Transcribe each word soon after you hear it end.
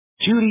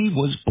Judy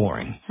was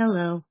boring.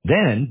 Hello.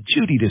 Then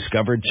Judy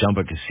discovered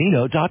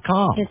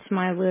ChumbaCasino.com. It's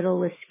my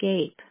little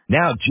escape.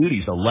 Now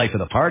Judy's the life of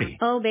the party.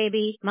 Oh,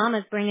 baby,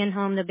 mama's bringing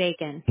home the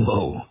bacon.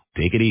 Whoa,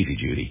 take it easy,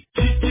 Judy.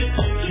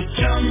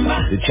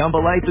 The Chumba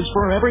life is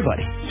for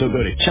everybody. So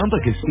go to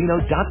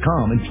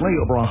ChumbaCasino.com and play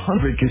over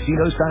 100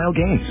 casino-style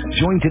games.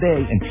 Join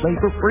today and play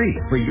for free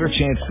for your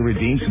chance to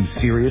redeem some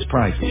serious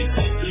prizes.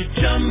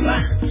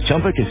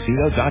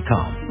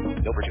 ChumbaCasino.com.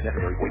 No purchase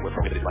necessary. Void where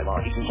prohibited by law.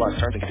 18+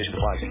 terms and conditions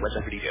apply. See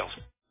website for details.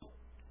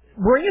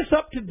 Bring us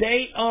up to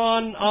date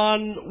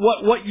on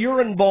what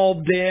you're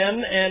involved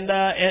in and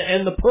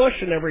the push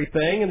and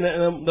everything, and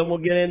then we'll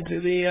get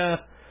into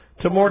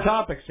to more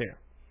topics here.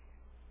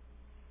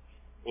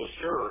 Well,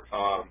 sure.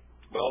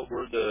 Well,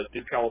 we're the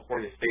New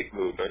California State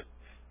Movement,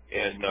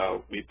 and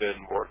we've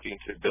been working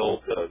to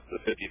build the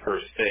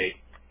 51st state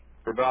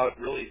for about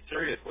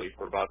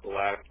the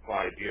last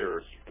 5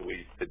 years.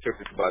 It took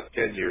us about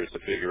 10 years to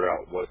figure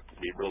out what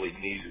we really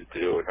needed to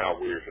do and how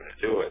we were going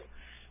to do it.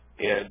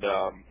 And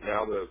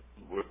now that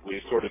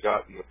we've sort of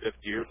gotten the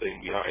fifth year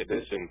thing behind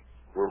this, and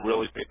we're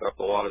really picking up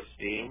a lot of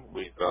steam.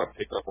 We've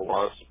picked up a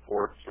lot of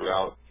support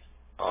throughout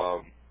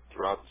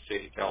the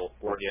state of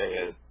California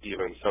and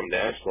even some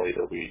nationally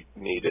that we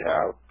need to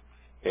have.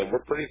 And we're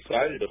pretty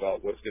excited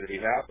about what's going to be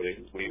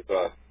happening. We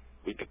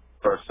declared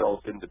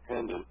ourselves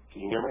independent.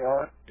 Can you hear me all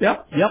right?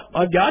 Yep.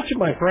 I got you,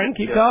 my friend.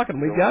 Keep talking.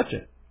 We got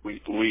you. We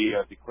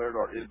declared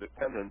our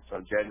independence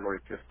on January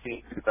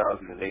 15,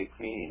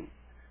 2018.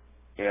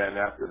 And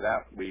after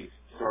that, we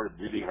started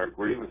reading our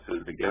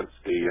grievances against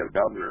the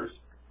governors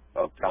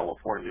of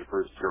California,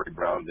 first Jerry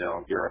Brown,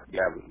 down here,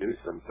 Gavin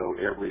Newsom. So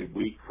every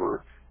week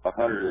for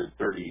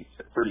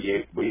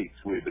 138 weeks,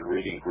 we've been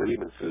reading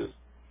grievances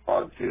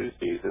on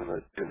Tuesdays in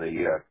the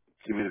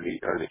community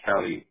or the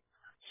county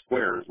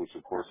squares, which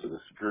of course are the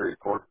Superior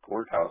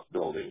Courthouse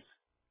buildings.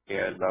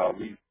 And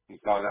we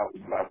found out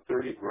about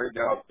 30 right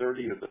now.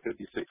 30 of the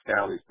 56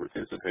 counties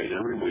participate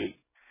every week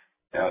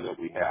that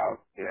we have,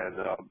 and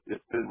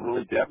it's been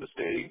really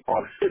devastating.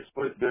 It's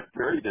been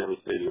very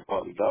devastating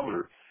upon the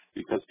governor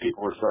because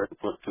people are starting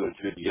to put two and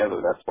two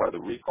together. That's why the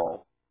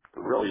recall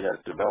really has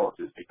developed,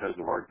 is because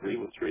of our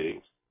grievance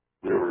readings.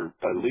 We were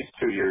at least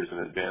 2 years in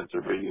advance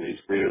of reading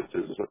these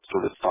grievances,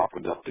 sort of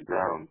softened up the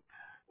ground.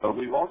 But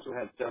we've also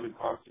had 7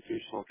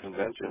 constitutional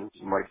conventions.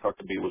 Mike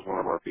Huckabee was one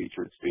of our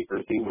featured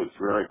speakers. He was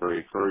very, very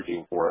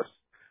encouraging for us.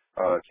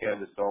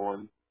 Candace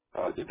Owen,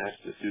 Dinesh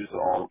D'Souza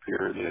all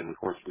appeared, and of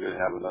course we're going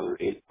to have another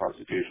 8th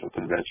constitutional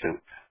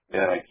convention.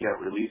 And I can't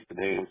release the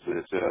names, but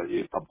it's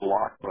a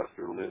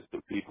blockbuster list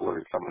of people that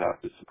are coming out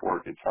to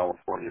support in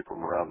California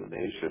from around the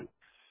nation.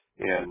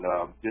 And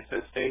it's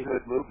a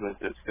statehood movement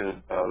that's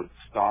going to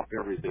stop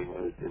everything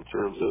in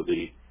terms of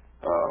the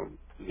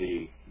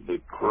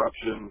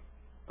corruption,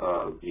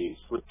 the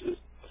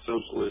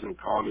socialism,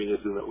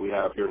 communism that we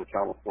have here in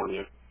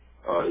California.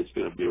 It's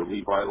going to be a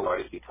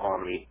revitalized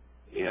economy,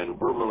 and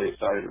we're really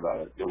excited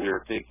about it. And we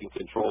are taking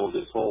control of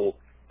this whole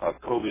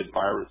COVID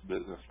virus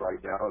business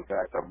right now. In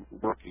fact, I'm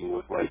working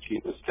with my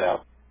chief of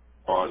staff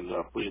on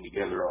putting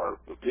together our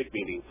big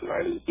meeting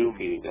tonight, a Zoom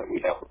meeting that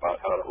we have about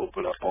how to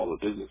open up all the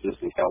businesses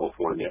in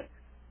California.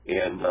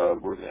 And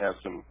we're going to have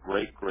some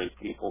great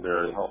people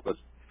there to help us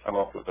come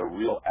up with a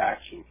real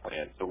action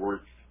plan. So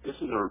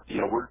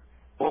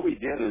what we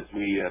did is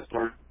we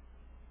started,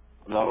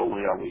 not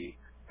only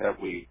have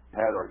we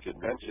had our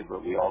convention,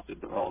 but we also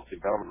developed a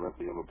government.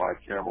 We have a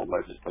bicameral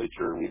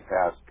legislature, and we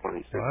passed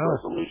 26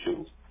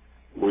 resolutions.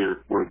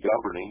 We're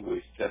governing.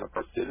 We set up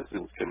our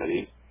citizens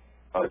committees.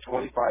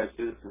 25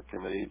 citizens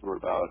committees.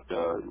 We've got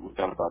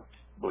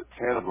about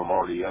 10 of them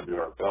already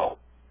under our belt.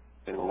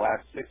 In the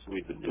last 6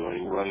 we've been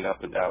doing, running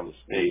up and down the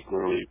state,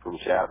 literally from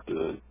Shasta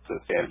to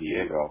San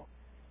Diego.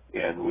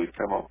 And we've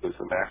come up with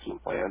some action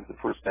plans. The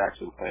first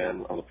action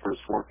plan on the first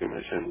 4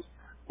 commissions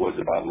was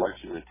about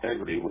election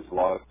integrity, which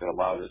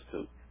allowed us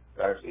to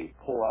actually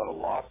pull out a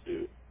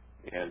lawsuit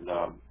and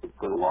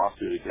put a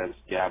lawsuit against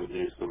Gavin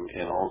Newsom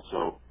and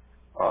also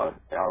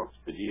Alex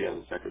Padilla,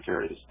 the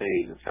Secretary of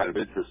State. It's kind of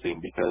interesting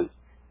because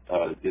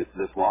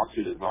this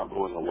lawsuit is not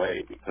going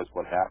away, because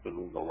what happened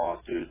in the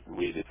lawsuit,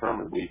 we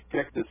determined, we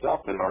picked this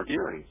up in our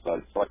hearings. So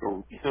it's like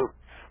a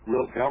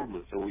real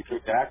government. So we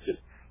took action.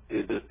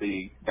 Is that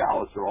the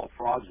ballots are all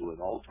fraudulent,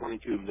 all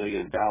 22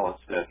 million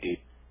ballots that the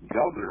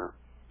governor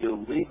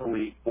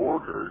illegally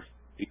orders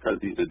because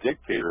he's a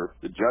dictator.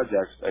 A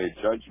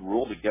judge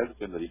ruled against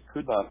him that he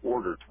could not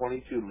order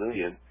 22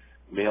 million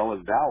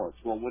mail-in ballots.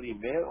 Well,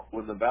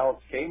 when the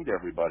ballots came to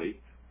everybody,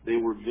 they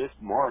were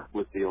mismarked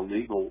with the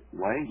illegal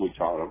language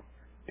on them.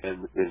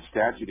 And in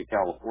statute of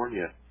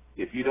California,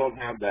 if you don't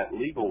have that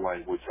legal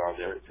language on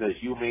there, it says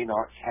you may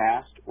not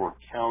cast or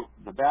count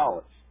the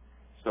ballots.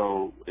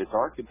 So it's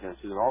our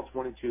contention that all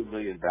 22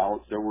 million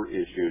ballots that were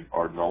issued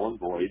are null and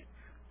void.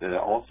 And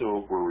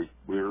also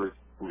we're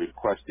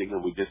requesting,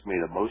 and we just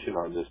made a motion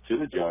on this to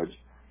the judge,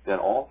 that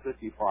all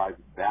 55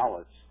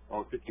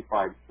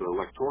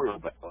 electoral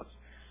ballots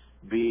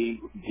be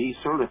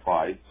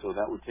decertified. So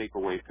that would take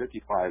away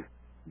 55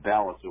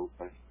 ballots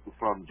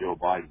from Joe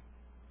Biden.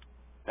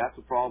 That's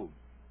a problem.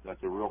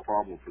 That's a real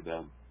problem for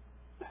them.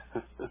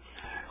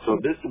 So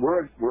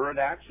we're in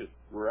action.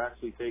 We're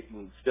actually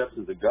taking steps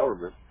as a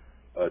government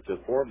to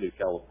form New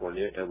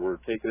California, and we're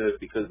taking it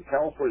because the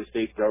California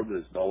state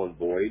government is null and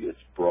void.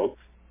 It's broke,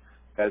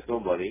 has no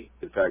money.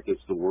 In fact,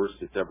 it's the worst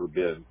it's ever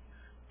been.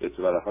 It's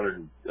about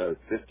 $150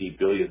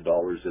 billion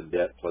in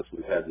debt, plus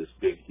we've had this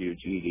big,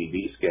 huge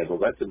EDD scandal.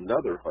 That's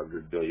another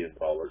 $100 billion.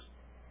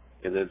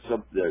 And then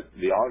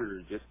the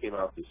auditor just came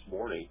out this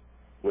morning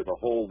with a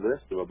whole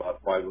list of about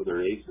 5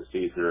 other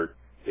agencies that are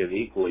in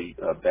equally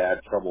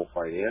bad trouble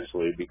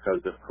financially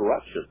because of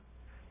corruption.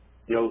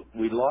 You know,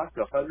 we lost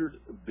 $100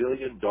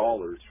 billion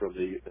from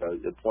the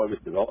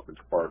Employment Development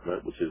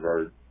Department, which is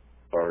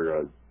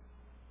I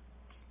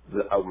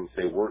would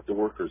say the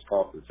workers'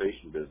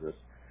 compensation business.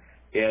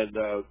 And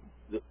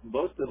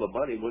most of the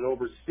money went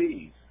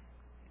overseas.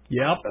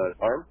 Yep.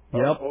 Our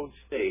own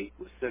state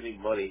was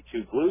sending money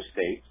to blue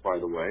states, by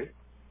the way,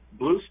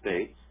 blue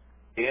states,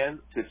 and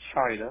to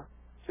China,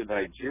 to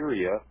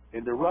Nigeria,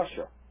 and to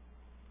Russia.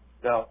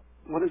 Now,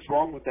 what is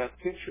wrong with that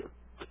picture?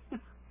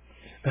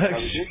 I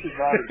mean, this is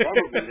not a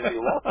government any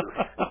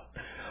longer.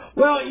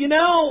 Well, you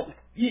know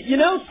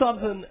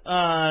something,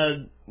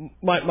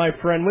 my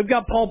friend, we've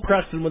got Paul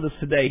Preston with us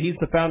today. He's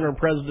the founder and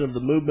president of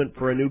the Movement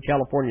for a New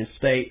California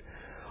State.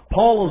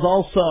 Paul is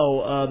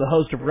also the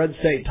host of Red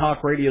State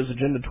Talk Radio's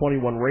Agenda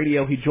 21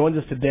 Radio. He joins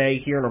us today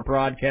here in our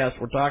broadcast.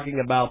 We're talking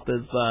about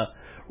this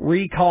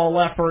recall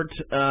effort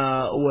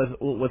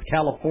with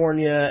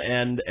California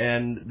and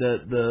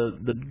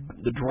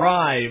the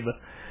drive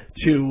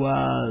to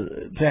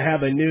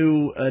have a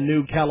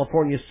new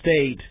California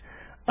state.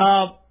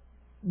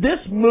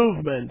 This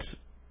movement,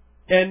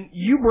 and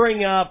you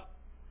bring up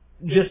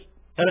just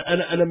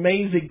an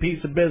amazing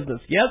piece of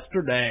business.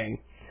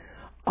 Yesterday,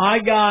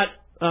 I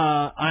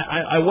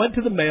went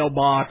to the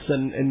mailbox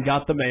and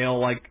got the mail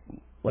like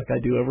I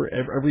do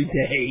every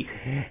day,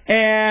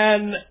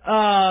 and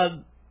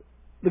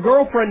the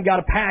girlfriend got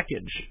a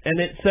package, and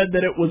it said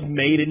that it was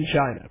made in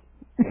China.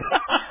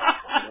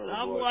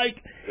 I'm like,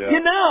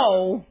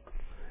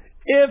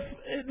 if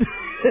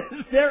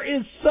there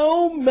is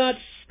so much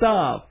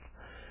stuff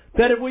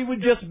that if we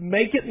would just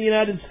make it in the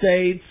United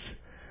States,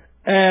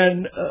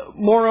 and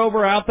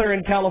moreover out there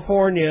in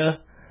California,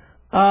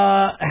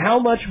 how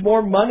much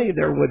more money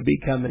there would be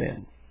coming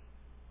in.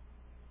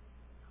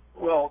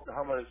 Well,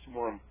 how much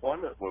more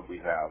employment would we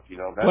have?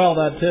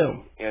 That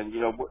too. And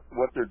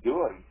what they're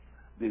doing,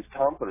 these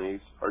companies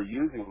are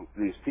using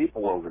these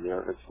people over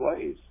there as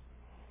slaves.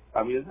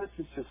 I mean, this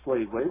is just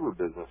slave labor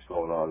business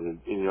going on, and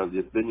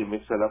then you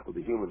mix that up with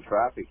the human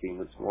trafficking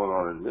that's going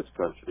on in this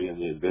country and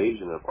the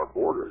invasion of our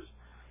borders.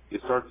 You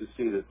start to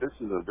see that this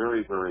is a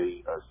very,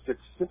 very sick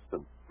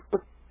system,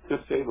 to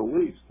say the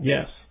least.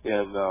 Yes.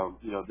 And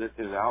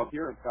and out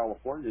here in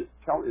California, it's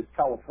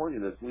California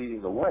that's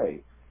leading the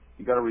way.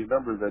 You got to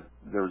remember that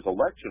there's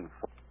election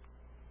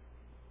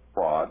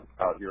fraud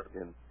out here,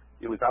 and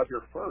it was out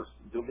here first.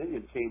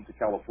 Dominion came to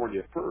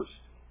California first.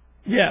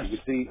 Yes. You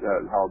can see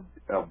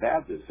how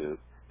bad this is,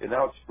 and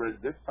now it's spread.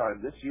 This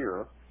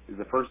year is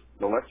the first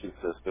election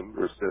system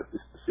or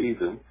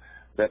season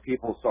that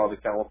people saw the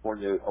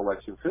California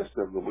election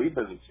system that we've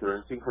been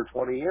experiencing for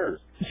 20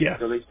 years. Yeah.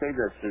 So they say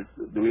that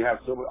we have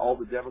all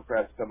the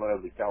Democrats come out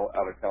of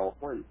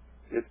California.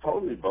 It's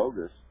totally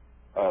bogus.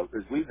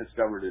 As we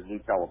discovered in New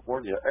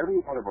California, every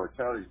one of our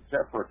counties,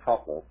 except for a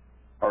couple,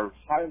 are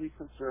highly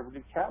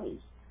conservative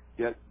counties.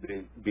 Yet,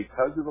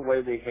 because of the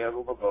way they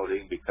handle the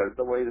voting, because of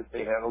the way that they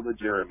handle the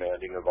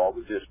gerrymandering of all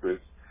the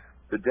districts,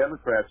 the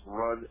Democrats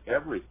run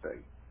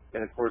everything.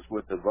 And, of course,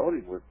 with the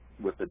voting, with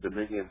the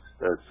Dominion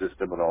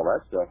system and all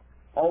that stuff,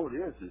 all it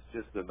is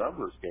just a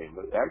numbers game.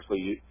 But actually,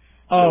 you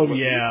found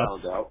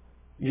out,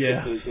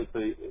 it's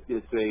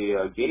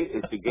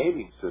a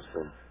gaming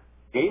system.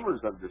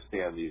 Gamers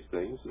understand these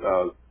things,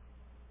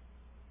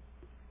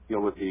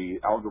 with the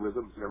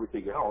algorithms and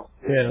everything else.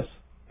 Yes.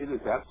 It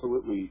is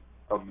absolutely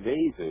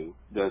amazing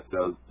that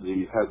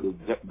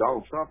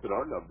Donald Trump in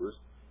our numbers,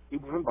 he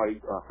won by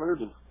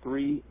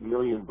 103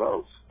 million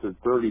votes to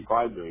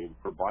 35 million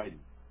for Biden.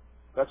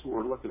 That's what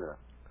we're looking at.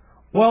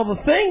 Well, the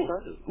thing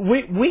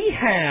we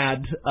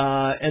had,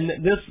 and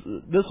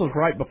this was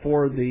right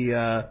before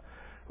the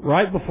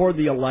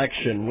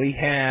election, we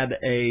had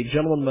a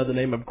gentleman by the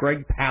name of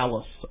Greg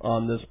Pallas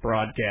on this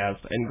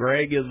broadcast, and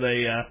Greg is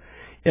a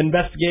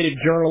investigative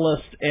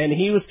journalist, and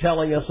he was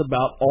telling us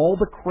about all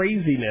the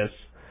craziness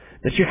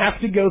that you have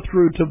to go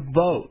through to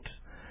vote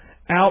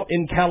out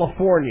in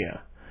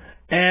California.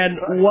 And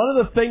one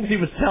of the things he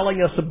was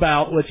telling us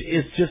about, which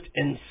is just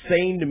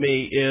insane to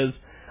me, is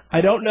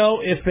I don't know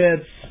if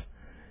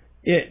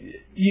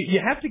you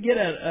have to get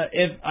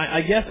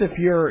I guess if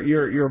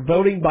you're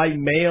voting by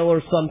mail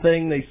or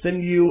something, they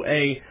send you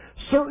a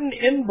certain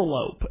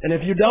envelope, and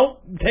if you don't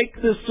take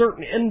this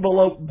certain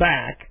envelope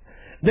back,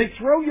 they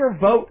throw your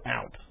vote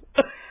out.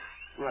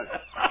 Right.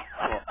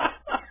 Well,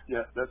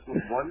 yeah, that's what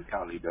one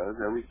county does.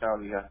 Every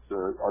county has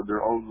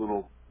their own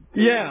little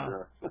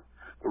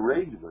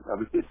arrangement. I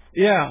mean,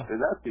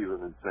 and that's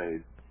even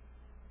insane.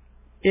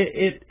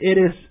 It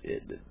is.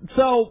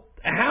 So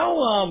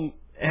how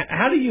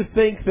do you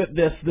think that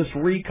this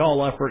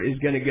recall effort is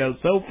going to go?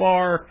 So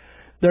far,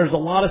 there's a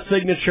lot of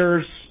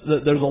signatures.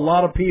 There's a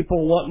lot of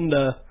people wanting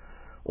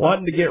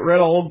to get rid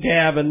of old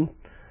Gavin.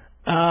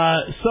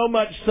 So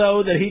much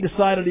so that he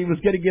decided he was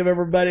going to give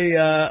everybody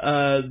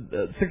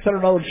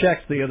 $600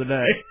 checks the other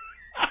day.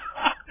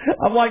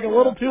 I'm like, a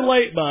little too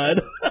late,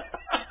 bud.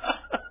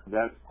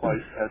 That's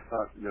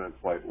not going to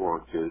quite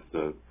work.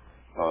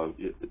 And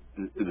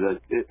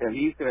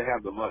he's going to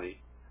have the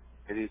money,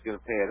 and he's going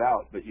to pay it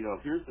out. But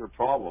here's their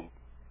problem: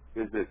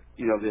 is that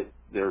that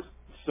there's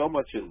so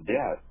much in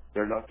debt,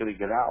 they're not going to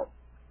get out.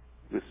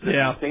 The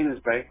state is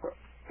bankrupt,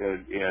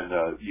 and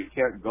you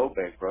can't go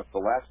bankrupt. The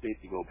last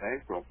state to go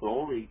bankrupt, the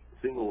only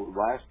single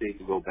last state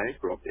to go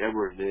bankrupt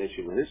ever in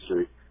national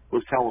history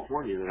was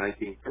California in the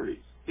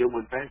 1930s. It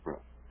went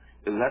bankrupt.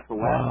 And that's the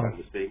last time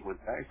the state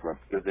went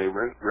bankrupt, because they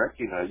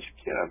recognize you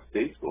can't have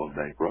states going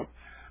bankrupt.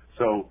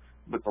 So,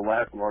 but the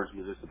last large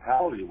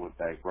municipality that went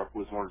bankrupt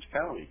was Orange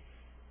County.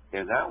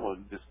 And that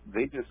one,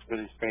 they just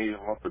finished paying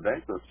off the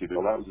bankruptcy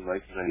bill. That was in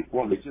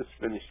 1994. They just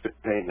finished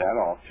paying that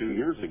off 2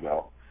 years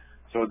ago.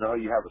 So now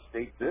you have a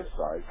state this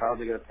size. How are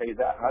they going to pay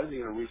that? How are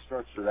they going to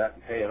restructure that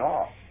and pay it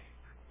off?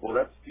 Well,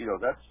 that's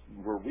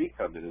where we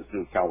come in as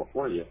New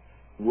California.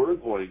 We're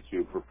going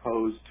to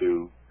propose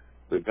to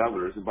the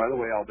governors, and by the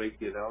way, I'll make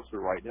the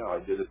announcement right now. I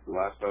did it the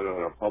last night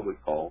on a public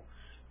call,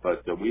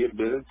 but we have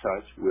been in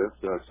touch with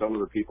some of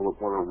the people that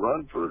want to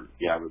run for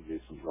Gavin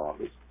Newsom's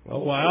office. Oh,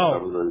 wow.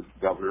 Some of the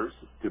governors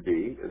to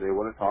be, and they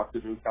want to talk to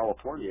New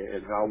California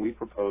and how we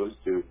propose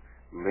to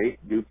make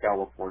New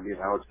California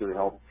and how it's going to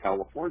help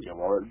California.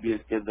 Well, it'd be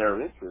in their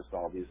interest,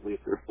 obviously, if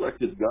they're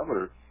elected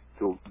governor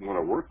to want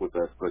to work with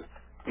us. But,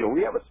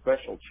 we have a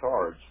special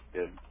charge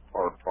in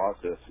our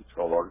process. It's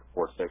called Article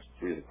 4, Section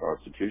 3 of the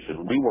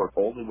Constitution. We work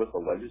only with the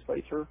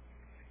legislature,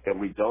 and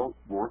we don't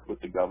work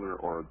with the governor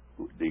or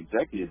the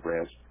executive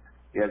branch.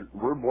 And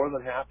we're more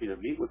than happy to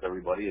meet with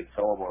everybody and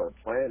tell them what our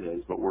plan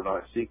is, but we're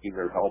not seeking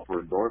their help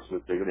or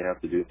endorsement. They're going to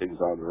have to do things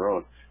on their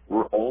own.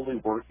 We're only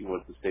working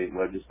with the state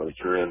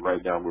legislature, and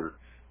right now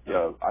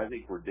I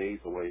think we're days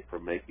away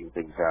from making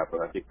things happen.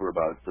 I think we're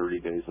about 30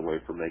 days away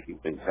from making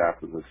things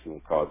happen. This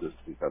will cause us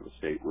to become a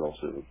state real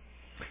soon.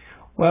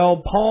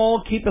 Well,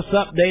 Paul, keep us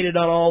updated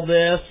on all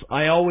this.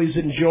 I always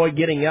enjoy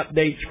getting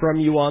updates from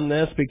you on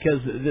this,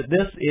 because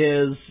this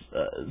is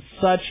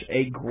such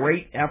a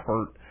great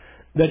effort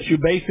that you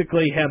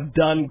basically have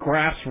done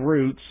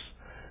grassroots.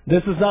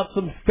 This is not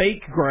some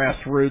fake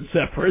grassroots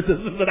effort. This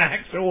is an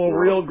actual,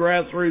 real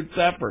grassroots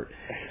effort.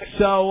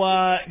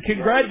 So,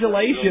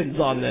 congratulations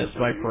on this,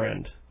 my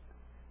friend.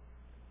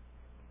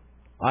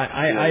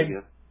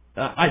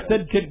 I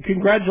said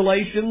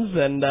congratulations,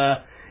 and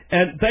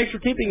thanks for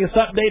keeping us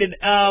updated.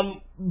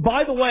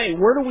 By the way,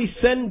 where do we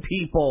send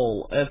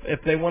people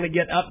if they want to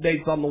get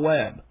updates on the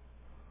web?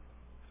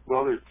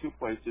 Well, there's two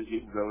places.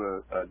 You can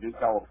go to New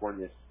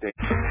California State.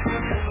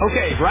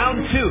 Okay,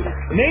 round two.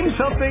 Name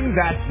something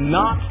that's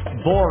not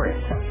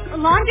boring. A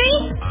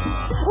laundry?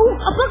 Ooh,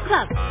 a book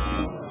club.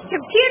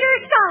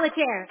 Computer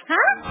solitaire,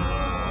 huh?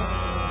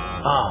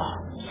 Ah,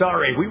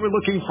 sorry, we were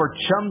looking for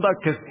Chumba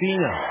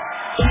Casino.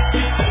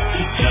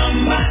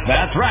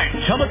 That's right.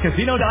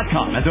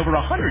 ChumbaCasino.com has over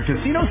 100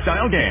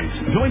 casino-style games.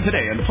 Join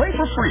today and play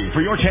for free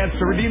for your chance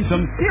to redeem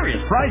some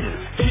serious prizes.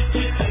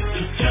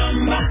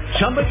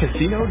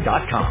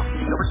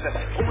 ChumbaCasino.com. No purchase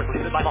necessary. Void where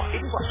prohibited by law. 18+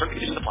 terms and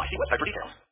conditions apply. See website for details.